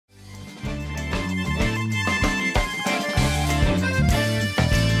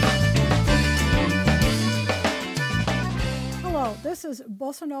this is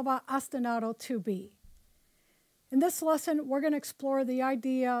Bossa Nova ostinato 2B. In this lesson, we're going to explore the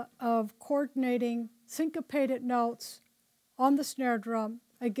idea of coordinating syncopated notes on the snare drum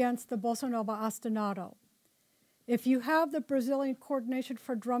against the Bossa Nova ostinato. If you have the Brazilian Coordination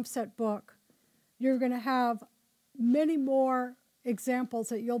for Drumset book, you're going to have many more examples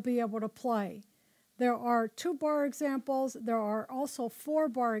that you'll be able to play. There are 2-bar examples. There are also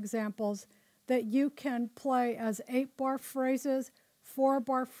 4-bar examples that you can play as 8-bar phrases,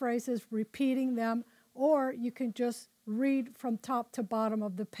 4-bar phrases, repeating them, or you can just read from top to bottom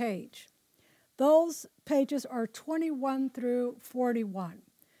of the page. Those pages are 21 through 41.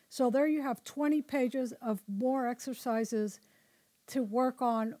 So there you have 20 pages of more exercises to work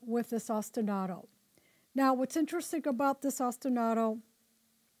on with this ostinato. Now, what's interesting about this ostinato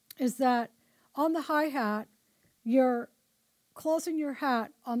is that on the hi-hat, you're closing your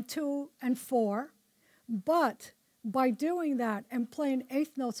hat on 2 and 4, but by doing that and playing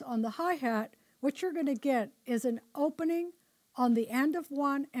eighth notes on the hi-hat, what you're going to get is an opening on the end of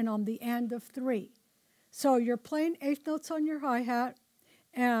 1 and on the end of 3. So you're playing eighth notes on your hi-hat,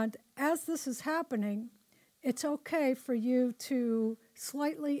 and as this is happening, it's okay for you to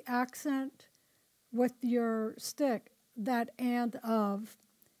slightly accent with your stick that and of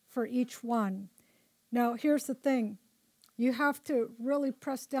for each one. Now, here's the thing. You have to really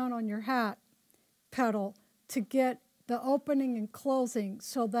press down on your hat pedal to get the opening and closing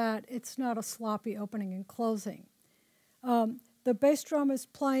so that it's not a sloppy opening and closing. The bass drum is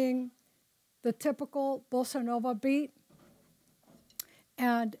playing the typical Bossa Nova beat,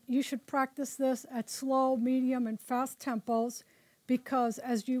 and you should practice this at slow, medium, and fast tempos because,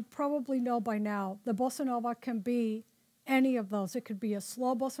 as you probably know by now, the Bossa Nova can be any of those. It could be a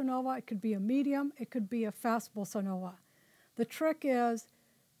slow Bossa Nova, it could be a medium, it could be a fast Bossa Nova. The trick is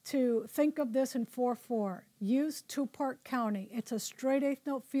to think of this in 4/4. Use 2-part counting. It's a straight eighth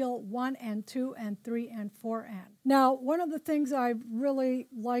note feel, 1 and 2 and 3 and 4 and. Now, one of the things I really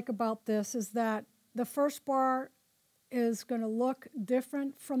like about this is that the first bar is going to look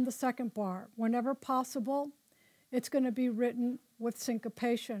different from the second bar. Whenever possible, it's going to be written with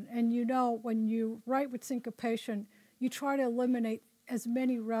syncopation. And you know, when you write with syncopation, you try to eliminate as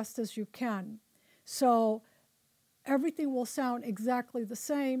many rests as you can. So everything will sound exactly the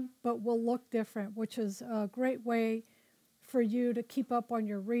same, but will look different, which is a great way for you to keep up on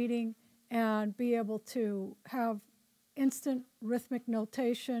your reading and be able to have instant rhythmic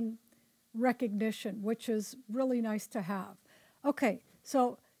notation recognition, which is really nice to have. Okay,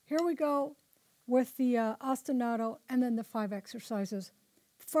 so here we go with the ostinato and then the 5 exercises.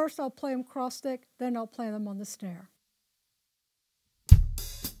 First, I'll play them cross stick, then I'll play them on the snare.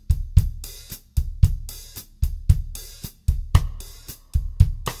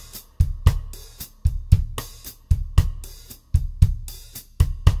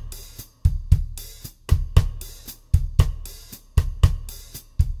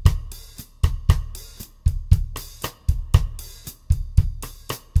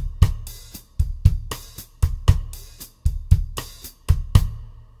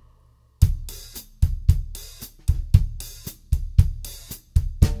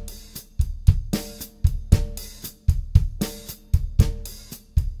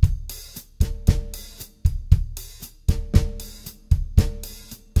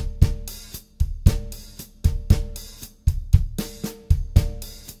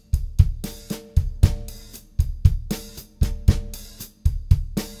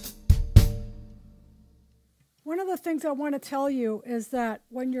 One of the things I want to tell you is that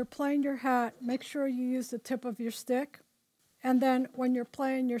when you're playing your hat, make sure you use the tip of your stick. And then when you're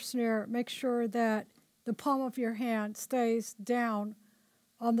playing your snare, make sure that the palm of your hand stays down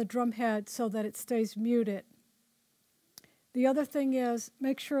on the drum head so that it stays muted. The other thing is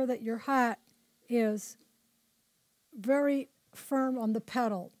make sure that your hat is very firm on the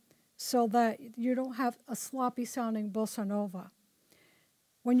pedal so that you don't have a sloppy sounding Bossa Nova.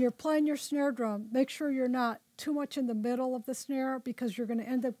 When you're playing your snare drum, make sure you're not too much in the middle of the snare because you're going to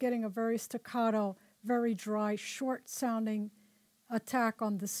end up getting a very staccato, very dry, short-sounding attack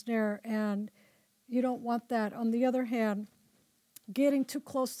on the snare, and you don't want that. On the other hand, getting too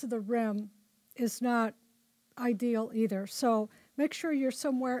close to the rim is not ideal either. So make sure you're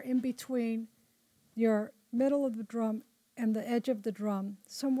somewhere in between your middle of the drum and the edge of the drum,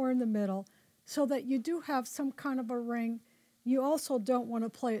 somewhere in the middle, so that you do have some kind of a ring. You also don't want to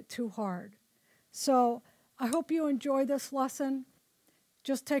play it too hard. So I hope you enjoy this lesson.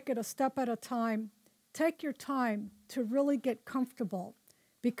 Just take it a step at a time. Take your time to really get comfortable,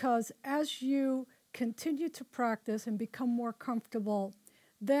 because as you continue to practice and become more comfortable,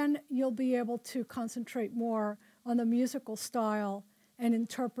 then you'll be able to concentrate more on the musical style and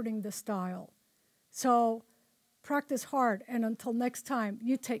interpreting the style. So practice hard, and until next time,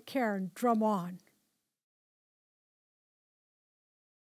 you take care and drum on.